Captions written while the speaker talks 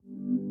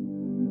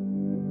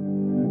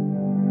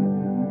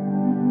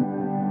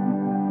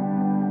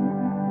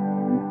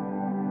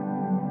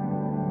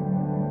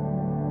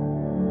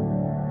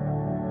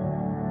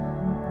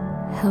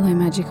Hello,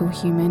 magical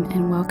human,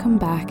 and welcome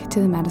back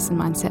to the Madison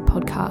Mindset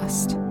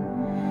Podcast.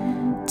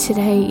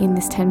 Today, in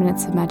this 10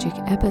 Minutes of Magic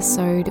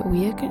episode,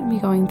 we are going to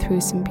be going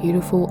through some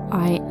beautiful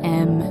I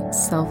am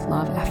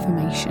self-love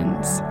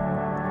affirmations.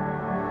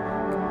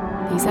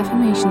 These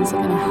affirmations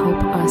are going to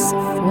help us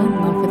fall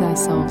in love with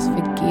ourselves,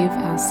 forgive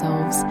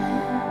ourselves,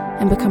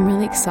 and become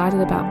really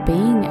excited about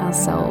being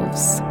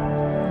ourselves.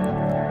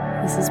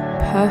 This is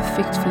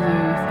perfect for you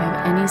if you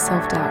have any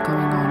self-doubt going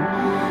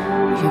on.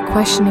 If you're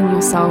questioning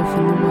yourself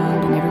and the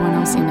world and everyone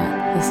else in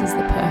it, this is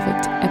the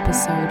perfect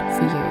episode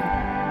for you.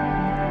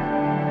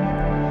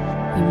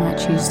 You might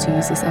choose to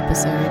use this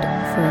episode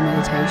for a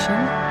meditation,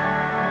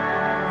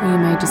 or you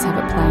may just have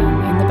it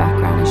playing in the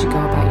background as you go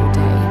about your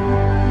day.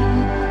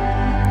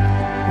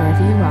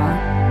 Wherever you are,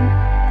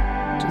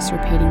 just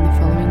repeating the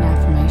following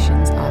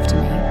affirmations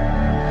after me.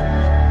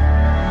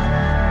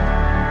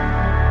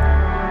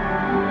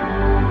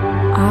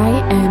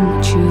 I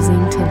am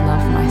choosing to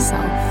love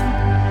myself.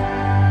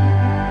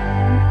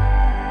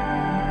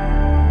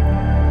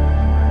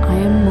 I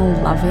am more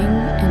loving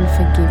and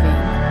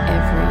forgiving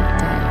every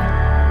day.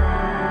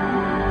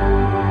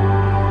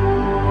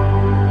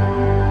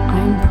 I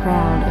am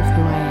proud of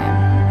who I am.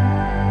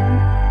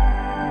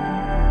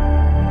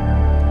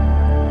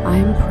 I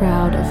am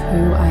proud of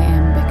who I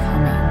am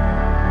becoming.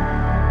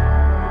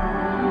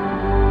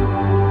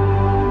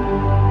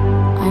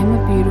 I am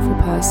a beautiful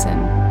person,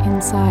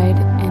 inside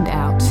and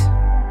out.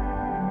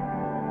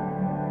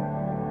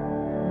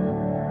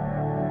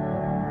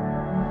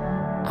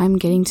 I'm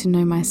getting to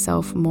know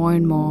myself more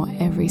and more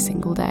every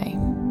single day.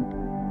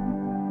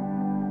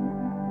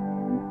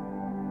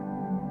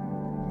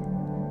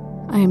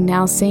 I am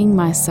now seeing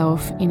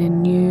myself in a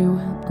new,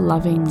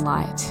 loving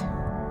light.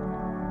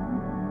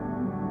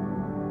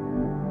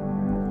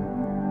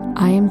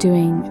 I am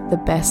doing the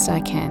best I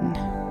can.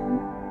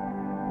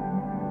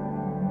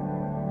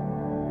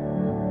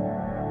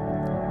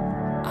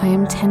 I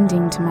am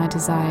tending to my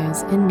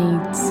desires and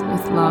needs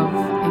with love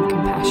and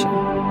compassion.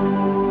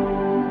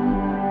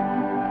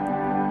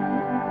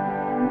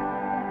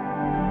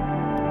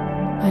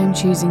 I am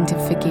choosing to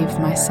forgive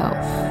myself.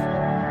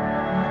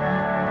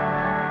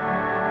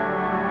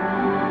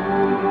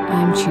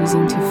 I am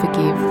choosing to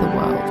forgive the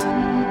world.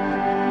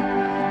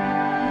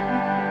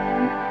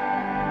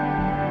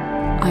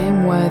 I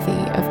am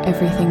worthy of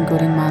everything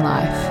good in my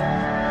life.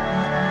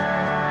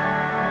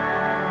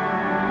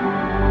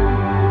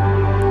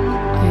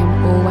 I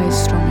am always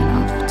strong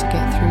enough to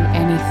get through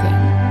anything.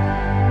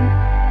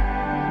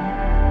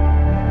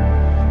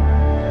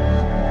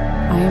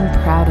 I am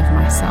proud of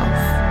myself.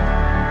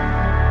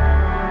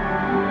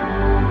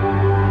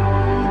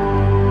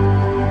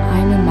 I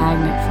am a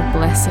magnet for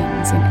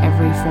blessings in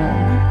every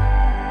form.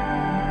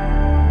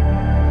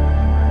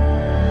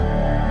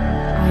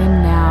 I am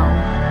now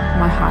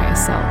my higher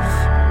self.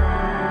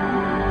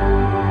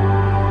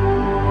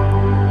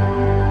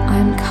 I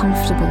am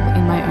comfortable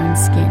in my own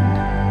skin.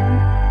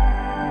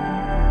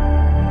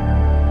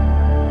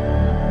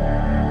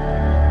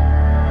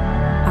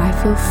 I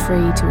feel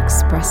free to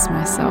express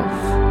myself.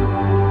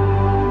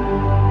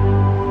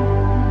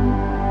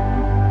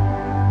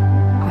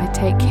 I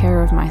take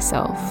care of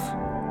myself.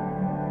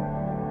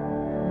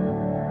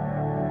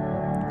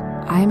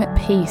 I am at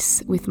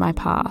peace with my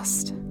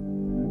past.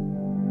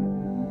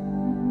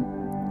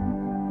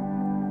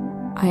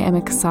 I am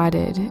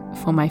excited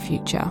for my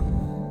future.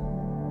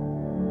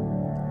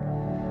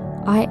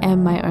 I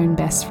am my own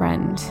best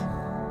friend.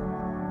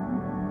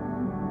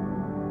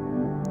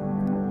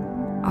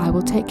 I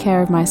will take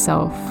care of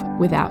myself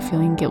without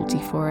feeling guilty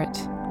for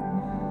it.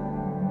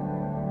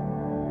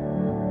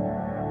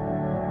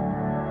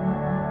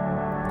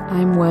 I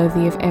am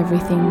worthy of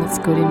everything that's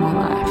good in my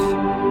life.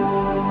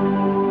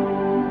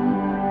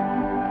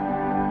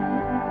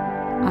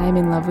 I am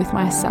in love with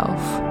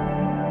myself.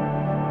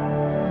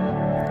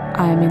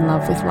 I am in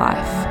love with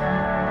life.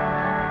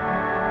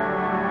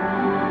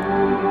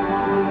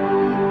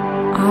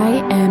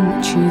 I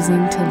am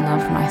choosing to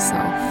love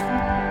myself.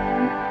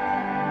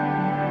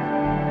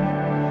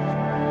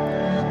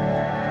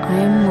 I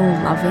am more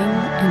loving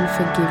and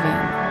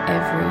forgiving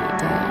every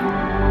day.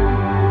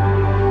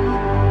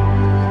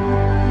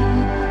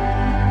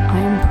 I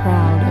am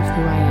proud of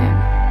who I am.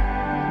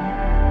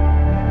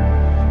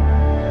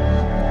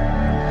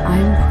 I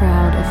am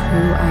proud of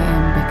who I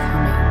am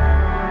becoming.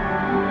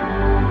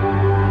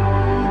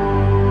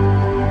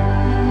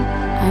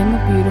 I am a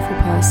beautiful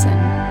person,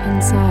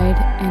 inside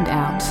and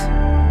out.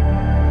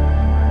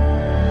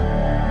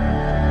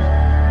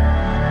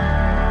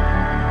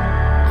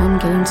 I'm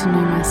getting to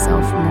know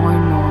myself more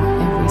and more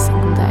every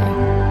single day.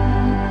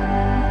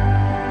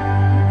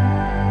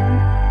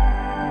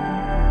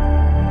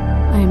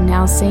 I am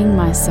now seeing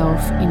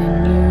myself in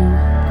a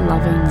new,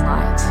 loving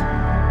light.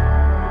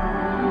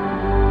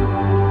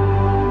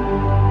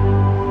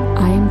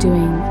 I am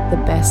doing the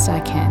best I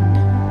can.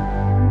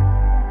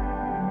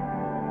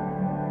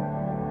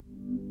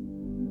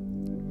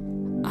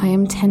 I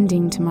am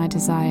tending to my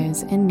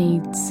desires and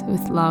needs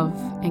with love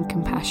and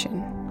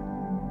compassion.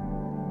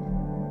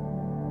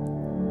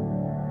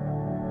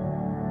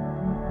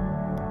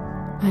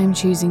 I am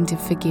choosing to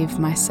forgive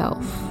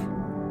myself.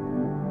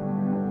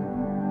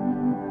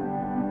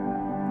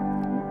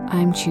 I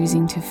am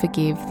choosing to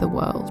forgive the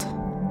world.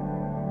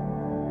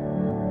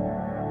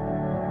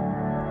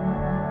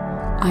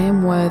 I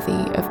am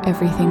worthy of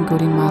everything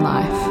good in my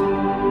life.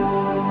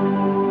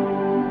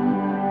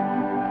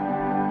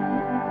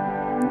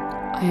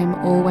 I am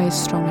always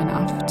strong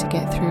enough to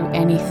get through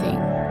anything.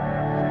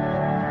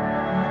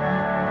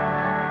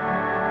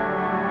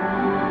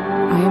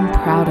 I am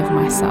proud of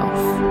myself.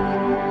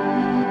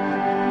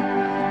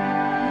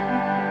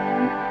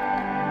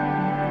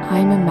 I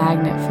am a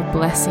magnet for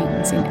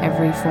blessings in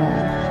every form.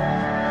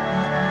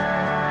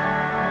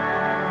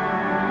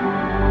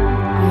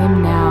 I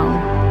am now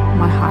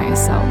my higher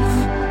self.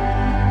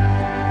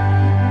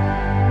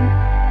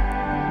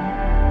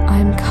 I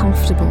am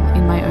comfortable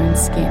in my own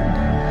skin.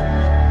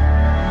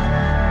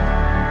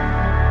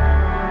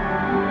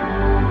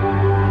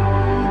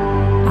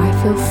 I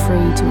feel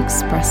free to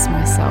express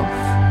myself.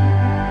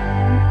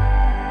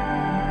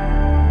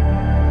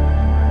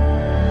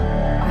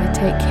 I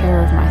take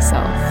care of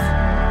myself.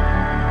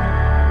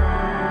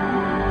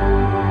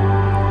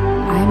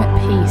 I am at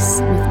peace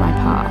with my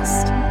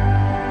past.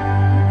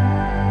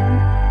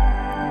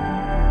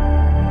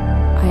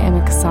 I am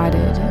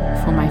excited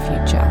for my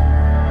future.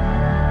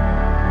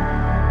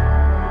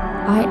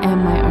 I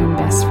am my own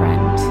best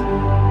friend.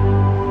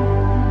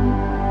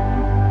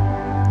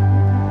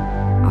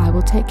 I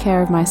will take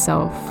care of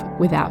myself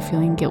without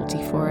feeling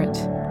guilty for it.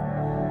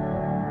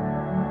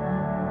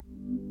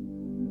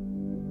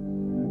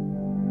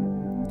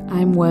 I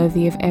am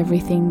worthy of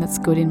everything that's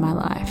good in my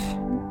life.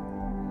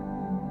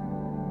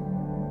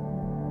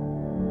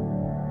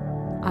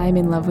 I am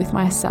in love with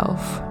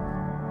myself.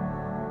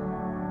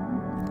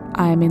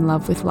 I am in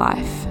love with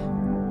life.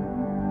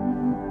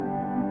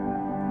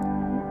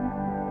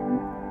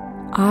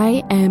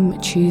 I am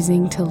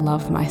choosing to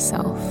love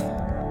myself.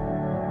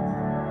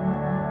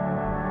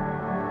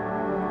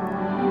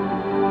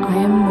 I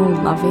am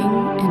more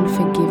loving and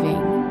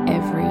forgiving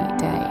every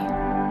day.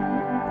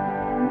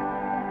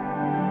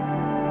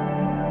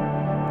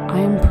 I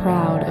am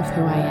proud of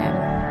who I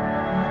am.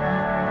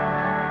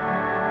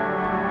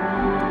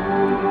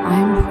 I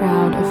am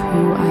proud of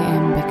who I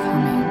am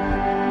becoming.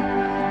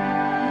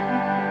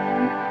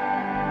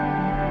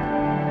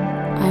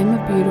 I am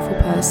a beautiful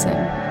person,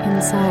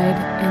 inside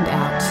and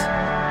out.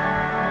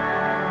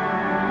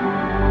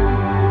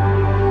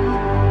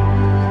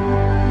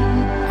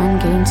 I'm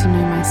getting to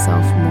know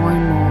myself more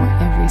and more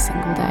every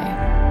single day.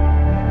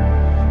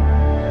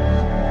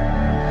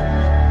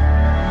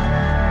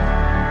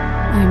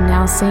 I am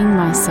now seeing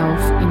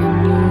myself in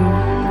a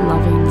new,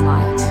 loving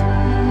light.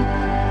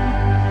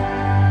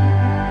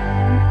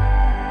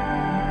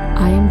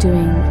 I am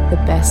doing the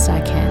best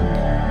I can.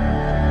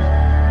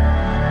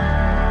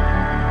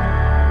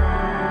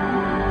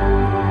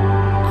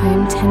 I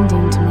am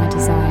tending to my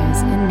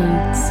desires and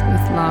needs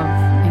with love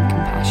and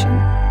compassion.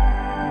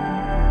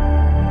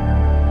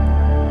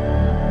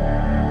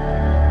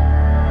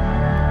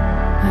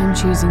 I am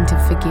choosing to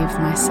forgive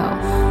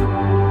myself.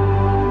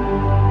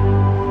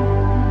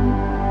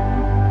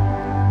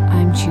 I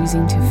am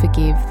choosing to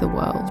forgive the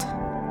world.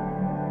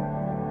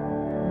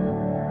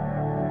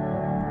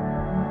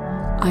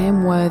 I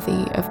am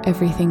worthy of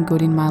everything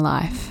good in my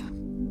life.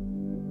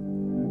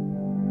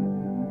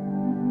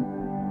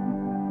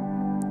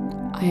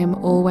 I am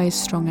always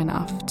strong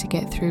enough to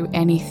get through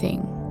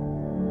anything.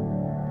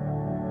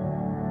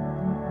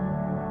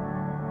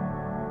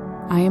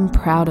 I am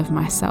proud of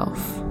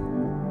myself.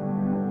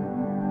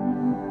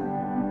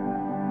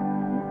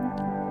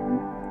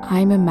 I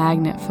am a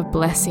magnet for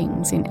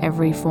blessings in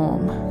every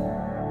form.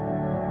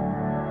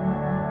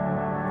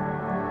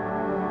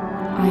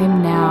 I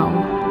am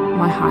now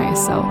my higher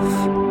self.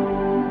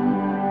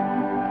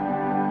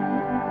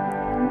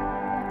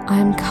 I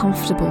am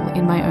comfortable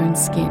in my own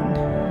skin.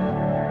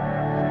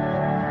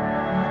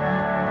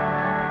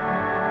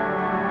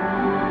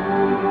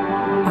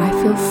 I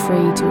feel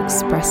free to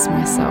express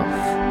myself.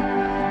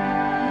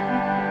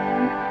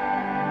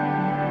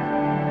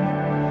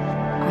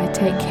 I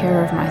take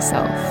care of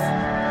myself.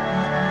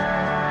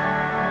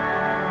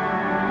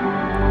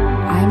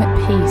 I am at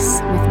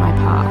peace with my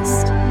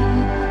past.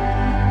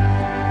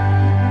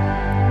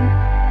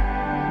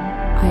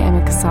 I am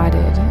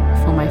excited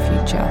for my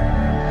future.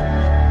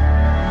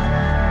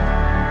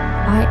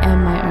 I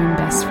am my own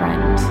best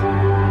friend.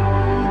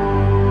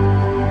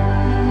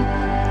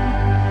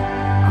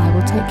 I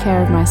will take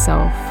care of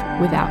myself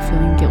without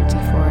feeling guilty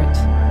for it.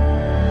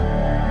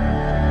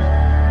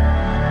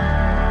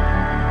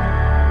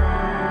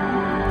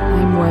 I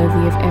am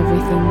worthy of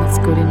everything that's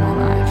good in my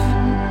life.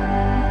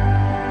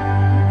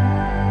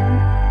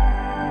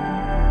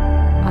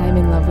 I am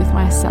in love with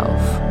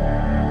myself.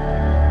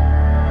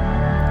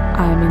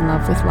 I am in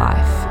love with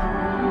life.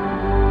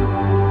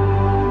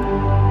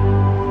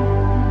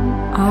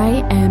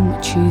 I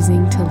am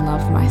choosing to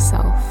love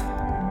myself.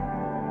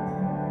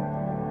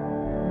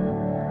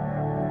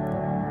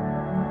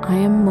 I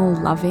am more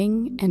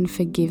loving and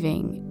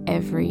forgiving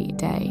every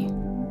day.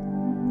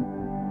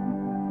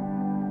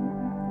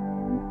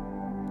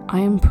 I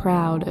am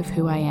proud of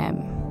who I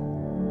am.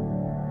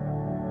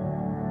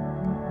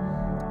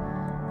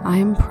 I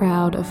am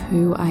proud of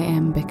who I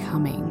am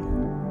becoming.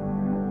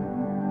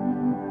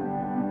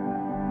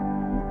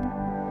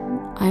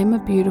 I am a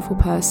beautiful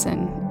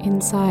person,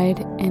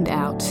 inside and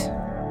out.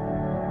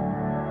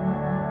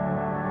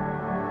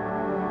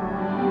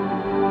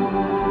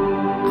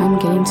 I'm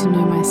getting to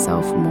know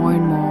myself more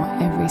and more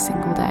every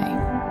single day.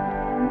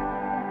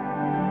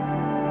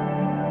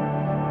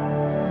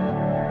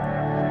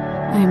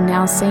 I am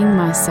now seeing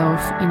myself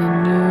in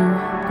a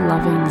new,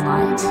 loving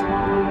light.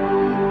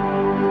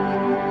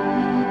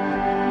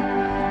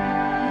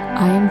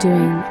 I am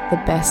doing the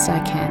best I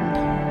can.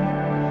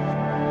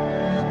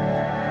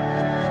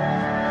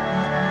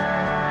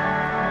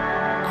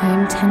 I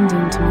am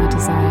tending to my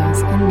desires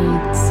and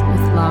needs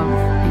with love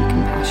and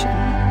compassion.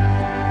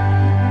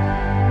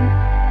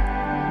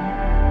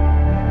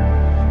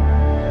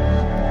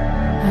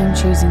 I am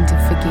choosing to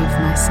forgive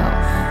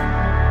myself.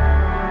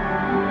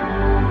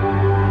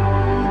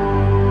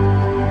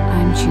 I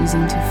am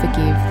choosing to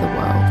forgive the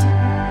world.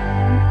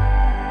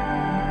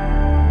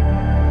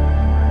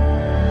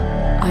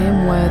 I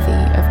am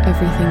worthy of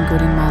everything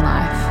good in my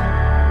life.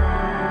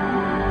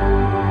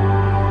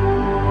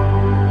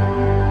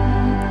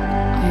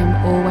 I am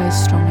always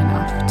strong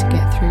enough to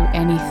get through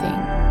anything.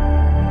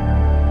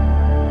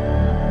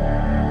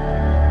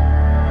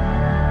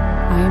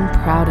 I am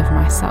proud of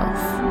myself.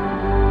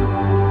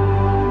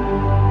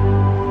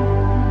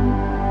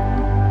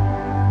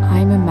 I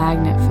am a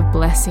magnet for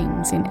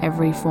blessings in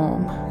every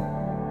form.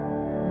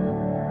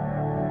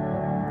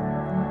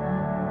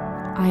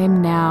 I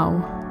am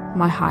now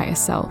my higher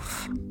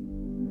self.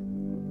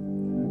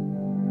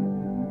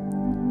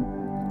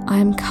 I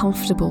am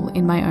comfortable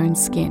in my own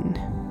skin.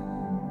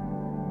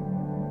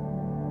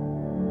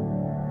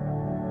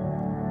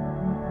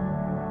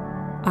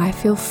 I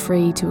feel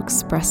free to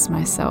express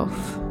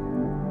myself.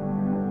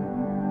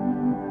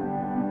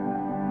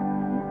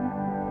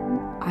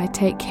 I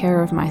take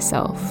care of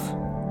myself.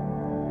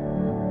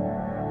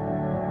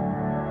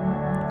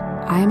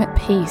 I am at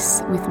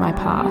peace with my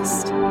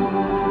past.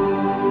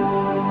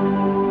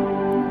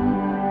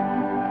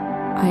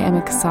 I am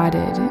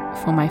excited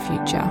for my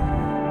future.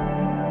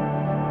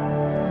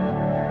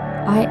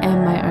 I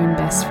am my own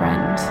best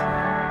friend.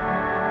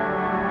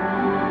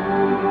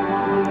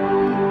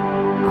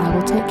 I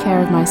will take care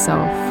of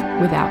myself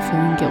without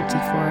feeling guilty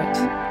for it.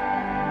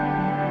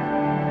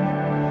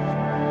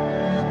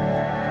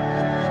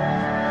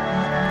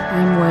 I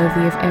am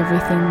worthy of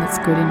everything that's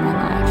good in my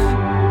life.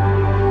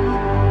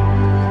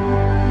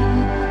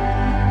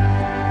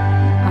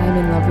 I am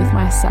in love with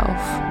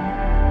myself.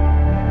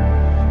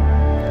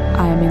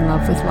 I am in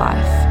love with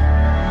life.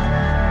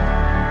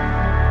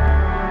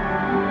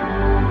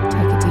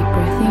 Take a deep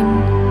breath in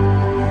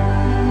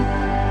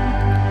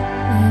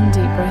and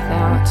deep breath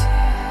out.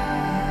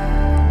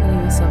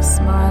 Letting yourself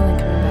smile and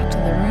coming back to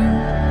the room.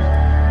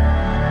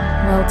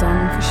 Well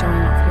done for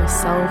showing up for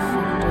yourself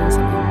and doing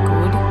something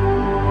good.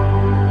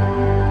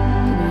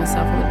 Giving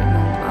yourself a little bit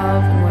more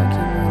love and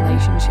working in a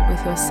relationship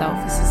with yourself.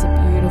 This is a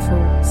beautiful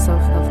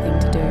self-love thing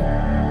to do.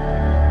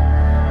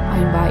 I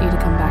invite you to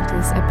come back to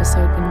this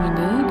episode when you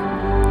need.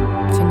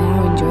 For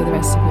now, enjoy the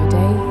rest of your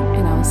day,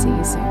 and I will see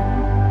you soon.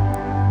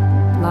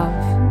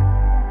 Love.